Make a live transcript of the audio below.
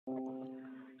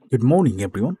Good morning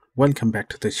everyone, welcome back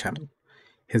to the channel.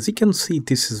 As you can see,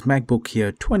 this is MacBook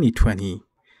here 2020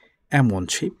 M1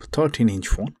 chip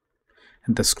 13-inch one,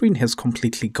 and the screen has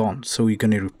completely gone, so we're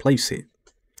going to replace it.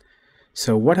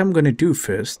 So what I'm going to do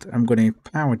first, I'm going to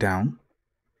power down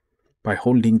by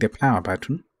holding the power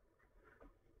button.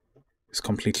 It's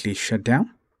completely shut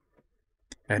down,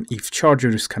 and if charger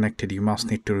is connected you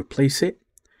must need to replace it.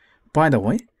 By the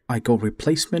way, I got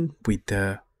replacement with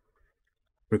the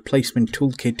replacement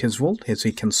toolkit as well, as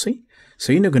you can see.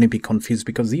 So you're not going to be confused,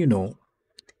 because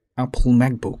Apple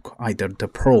MacBook, either the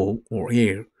Pro or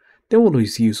Air, they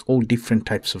always use all different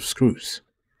types of screws,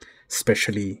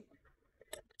 especially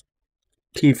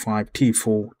T5,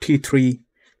 T4, T3,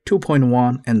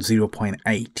 2.1 and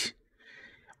 0.8.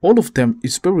 All of them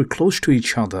is very close to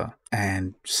each other,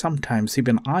 and sometimes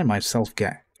even I myself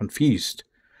get confused.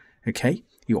 Okay,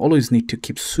 you always need to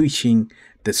keep switching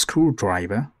the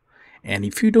screwdriver, and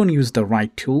if you don't use the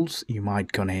right tools, you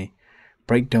might gonna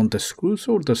break down the screws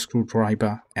or the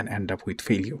screwdriver and end up with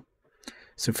failure.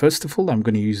 So first of all, I'm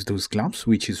going to use those gloves,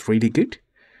 which is really good,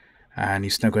 and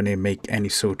it's not going to make any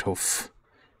sort of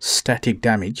static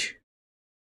damage.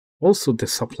 Also, they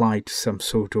supplied some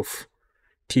sort of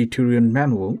tutorial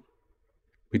manual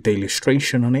with the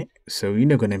illustration on it, so you're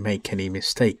not going to make any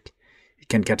mistake. You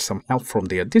can get some help from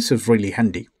there. This is really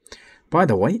handy. By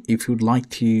the way, if you'd like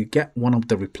to get one of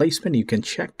the replacement, you can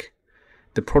check.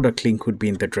 The product link would be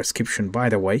in the description. By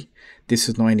the way, this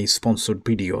is not any sponsored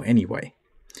video anyway.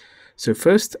 So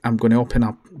first, I'm going to open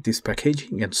up this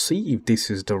packaging and see if this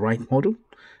is the right model.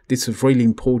 This is really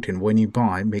important. When you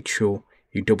buy, make sure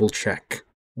you double check.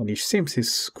 And it seems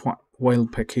it's quite well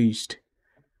packaged,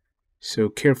 so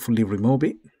carefully remove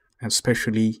it.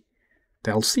 Especially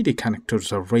the LCD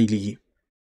connectors are really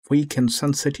weak and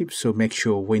sensitive, so make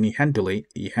sure when you handle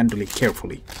it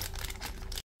carefully.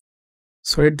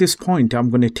 So at this point, I'm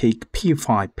going to take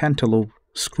P5 Pentalobe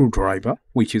screwdriver,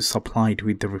 which is supplied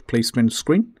with the replacement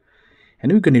screen,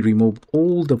 and we're going to remove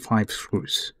all the 5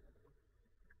 screws.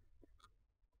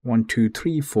 1, 2,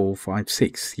 3, 4, 5,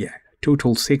 6. Yeah,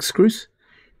 total 6 screws.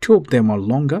 2 of them are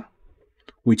longer,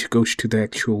 which goes to the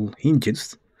actual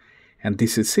hinges, and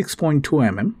this is 6.2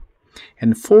 mm,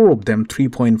 and 4 of them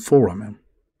 3.4 mm,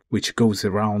 which goes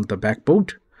around the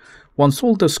backboard. Once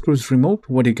all the screws removed,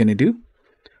 what are you going to do?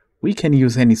 We can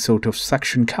use any sort of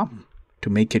suction cup to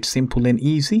make it simple and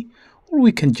easy, or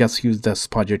we can just use the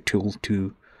spudger tool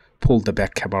to pull the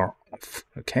back cover off.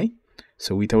 Okay,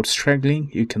 so without struggling,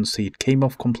 you can see it came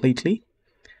off completely.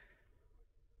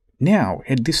 Now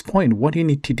at this point, what you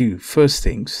need to do, first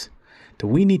things,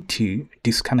 we need to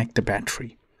disconnect the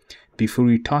battery.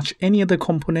 Before you touch any other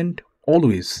component,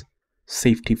 always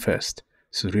safety first.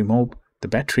 So remove the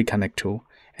battery connector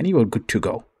and you are good to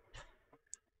go.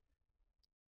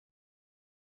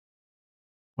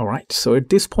 Alright, so at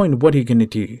this point, what are you going to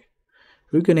do?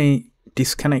 We're going to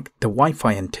disconnect the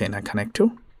Wi-Fi antenna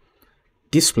connector,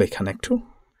 display connector,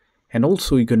 and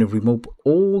also you're going to remove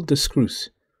all the screws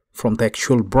from the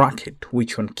actual bracket,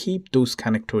 which will keep those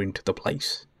connectors into the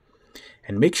place.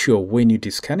 And make sure when you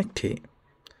disconnect it,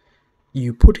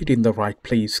 you put it in the right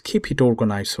place, keep it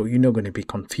organized so you're not going to be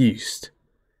confused.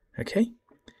 Okay,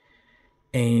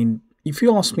 and if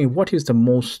you ask me what is the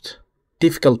most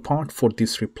difficult part for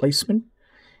this replacement,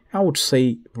 I would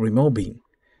say removing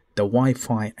the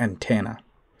Wi-Fi antenna.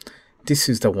 This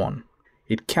is the one.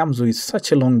 It comes with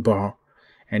such a long bar,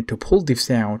 and to pull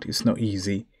this out is not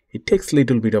easy. It takes a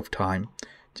little bit of time.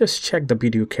 Just check the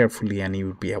video carefully and you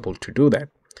will be able to do that.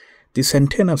 This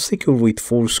antenna is secured with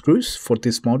 4 screws for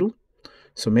this model,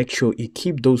 so make sure you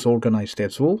keep those organized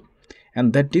as well.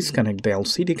 And that disconnect the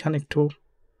LCD connector,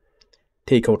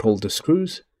 take out all the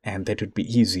screws, and that would be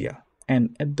easier.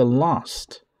 And at the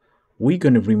last, we're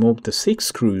going to remove the 6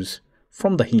 screws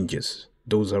from the hinges.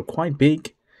 Those are quite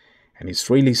big and it's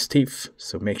really stiff,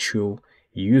 so make sure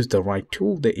you use the right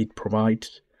tool that it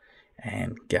provides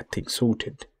and get things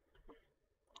sorted.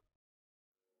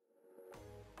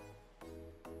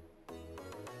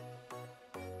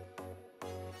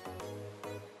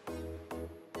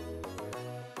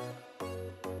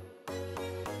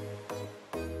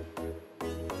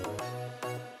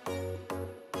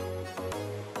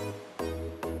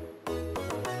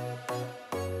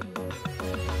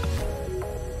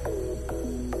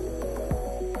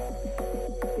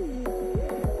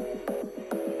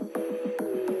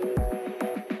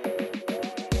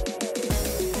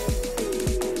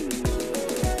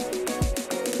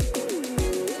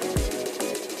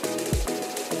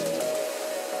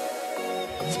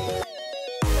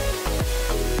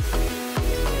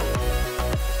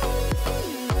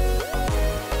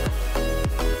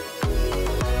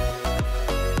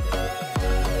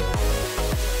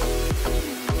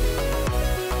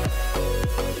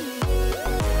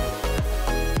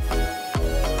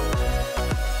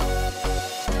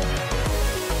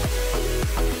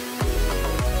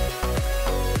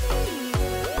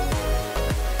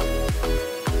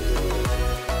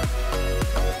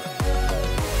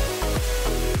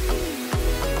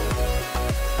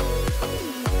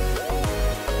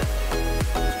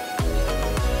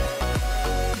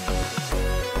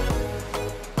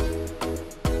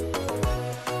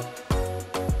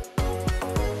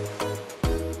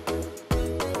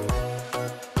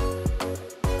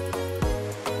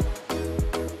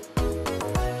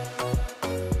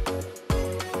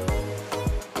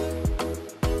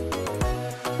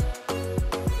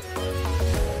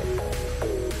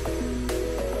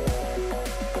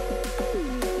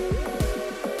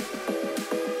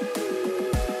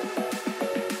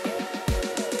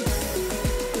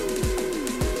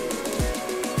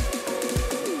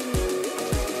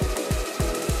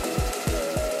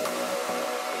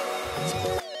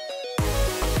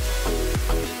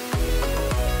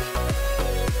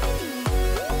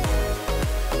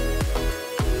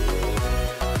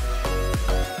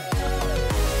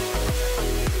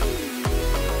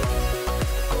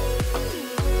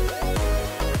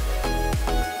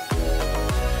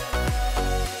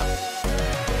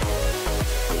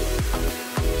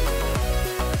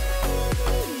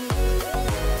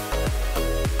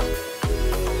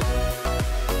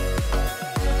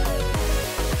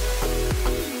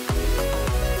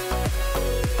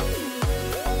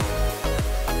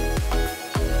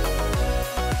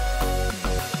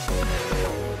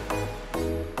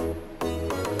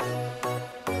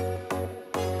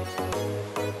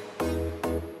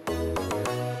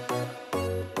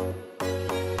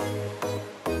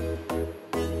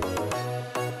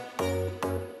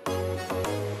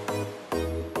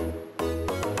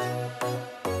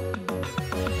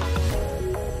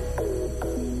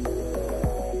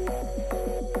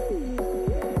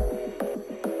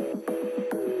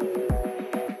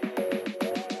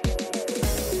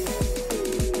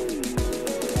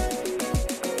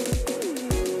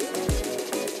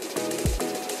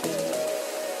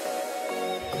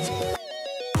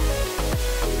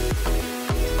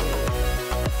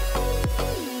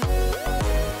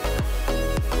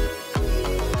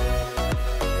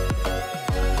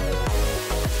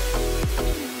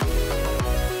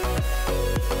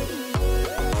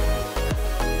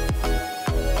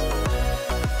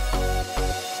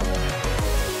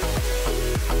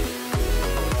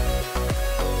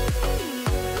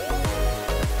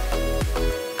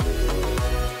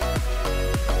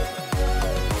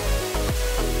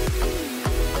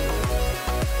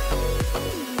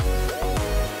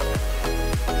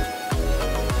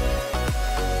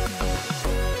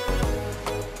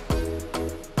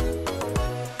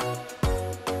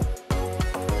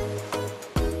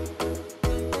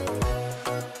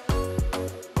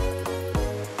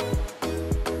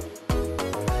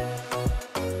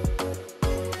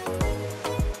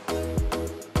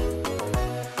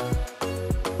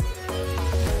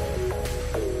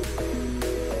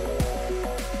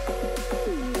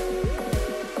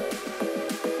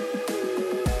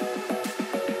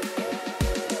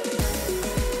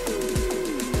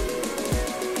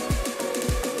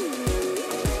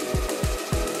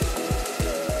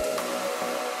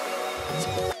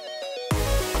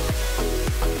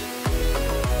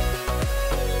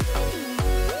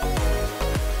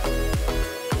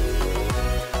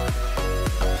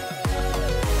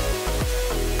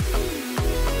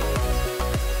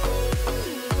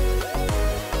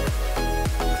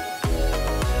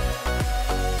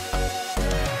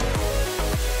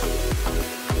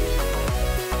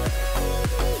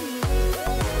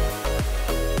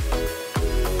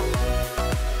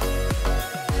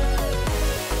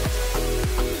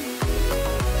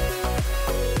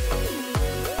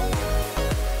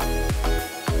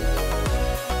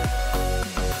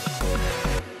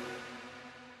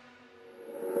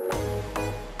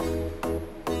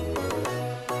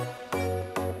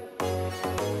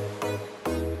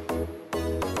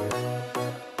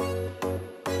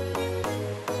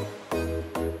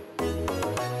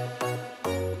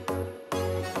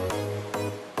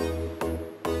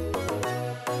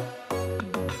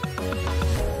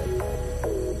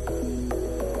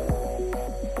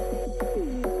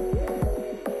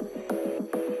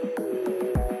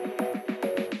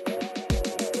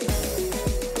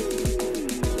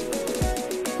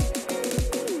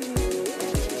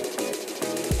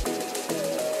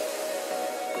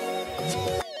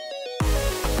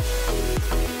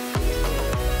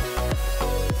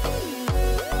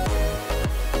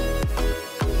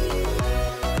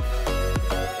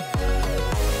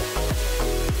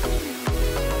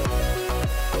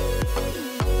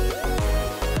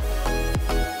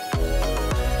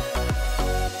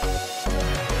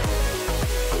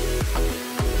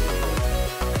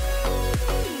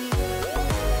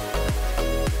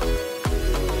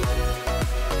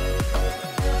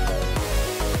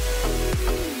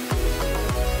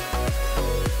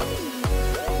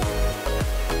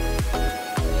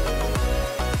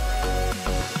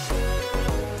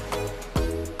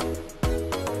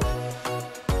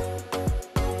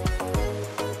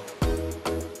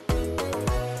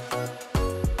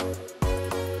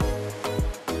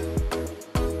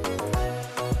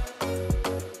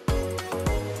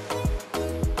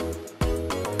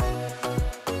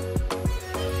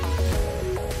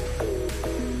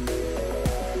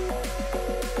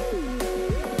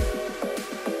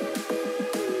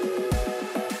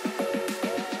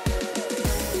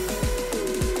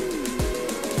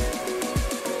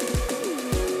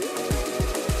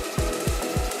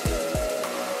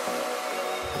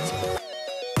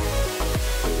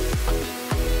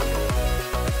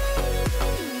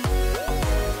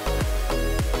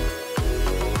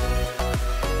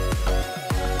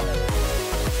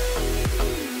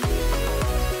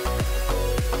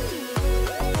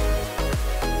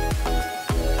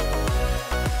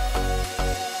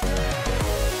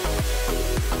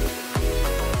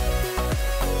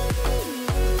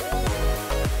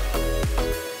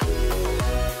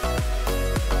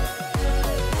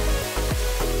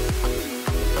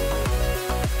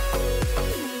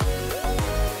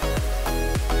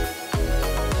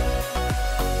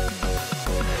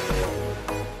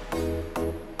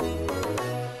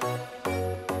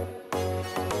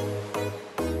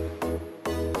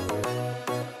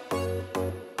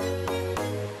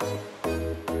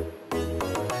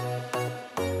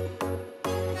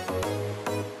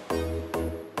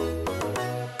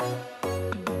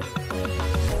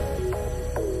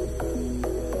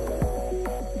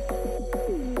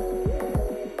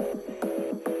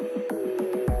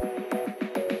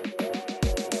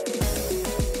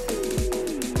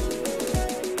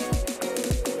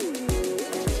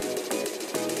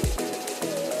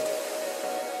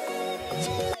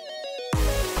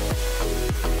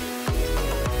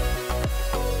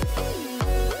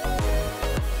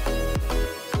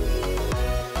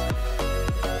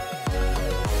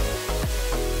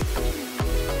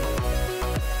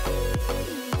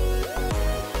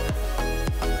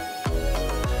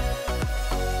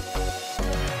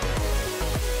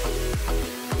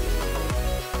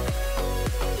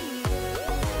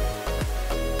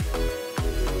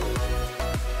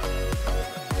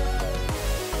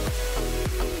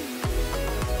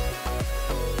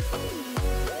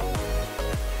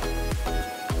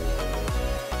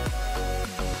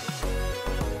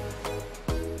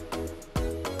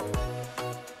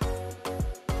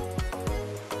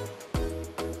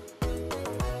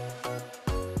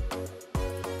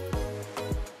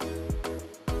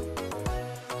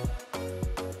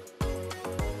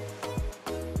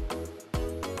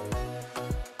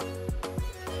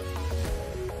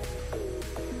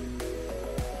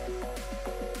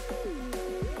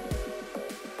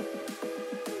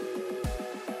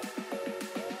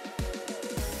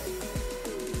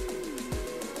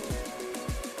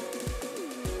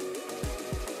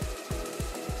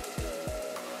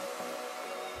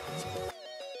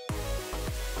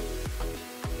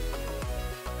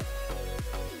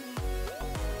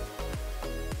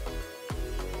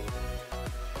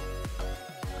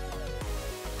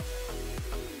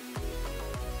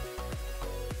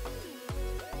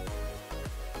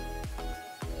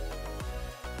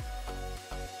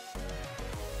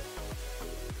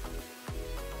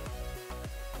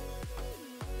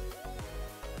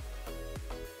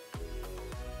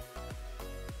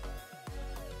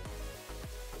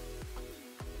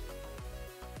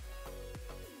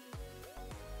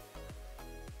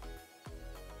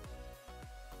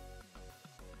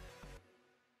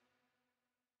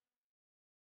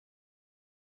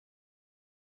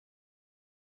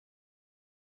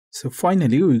 So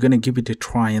finally, we're going to give it a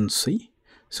try and see.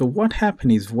 So what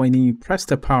happens is when you press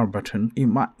the power button, it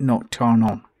might not turn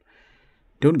on.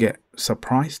 Don't get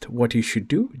surprised. What you should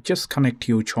do, just connect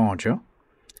your charger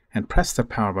and press the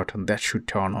power button. That should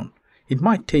turn on. It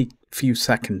might take few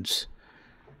seconds.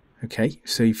 Okay,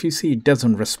 so if you see it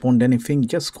doesn't respond anything,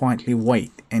 just quietly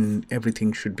wait and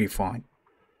everything should be fine.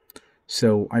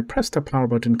 So I pressed the power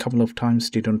button a couple of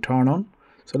times, didn't turn on.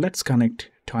 So let's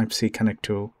connect Type-C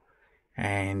connector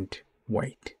and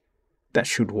wait. That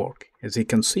should work. As you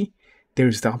can see, there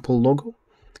is the Apple logo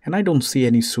and I don't see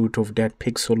any sort of dead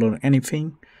pixel or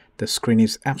anything. The screen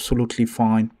is absolutely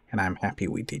fine and I'm happy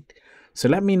with it. So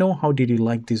let me know how did you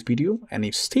like this video, and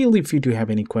if you do have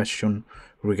any question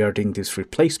regarding this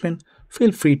replacement,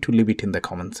 feel free to leave it in the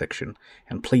comment section,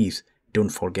 and please don't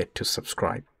forget to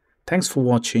subscribe. Thanks for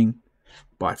watching.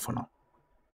 Bye for now.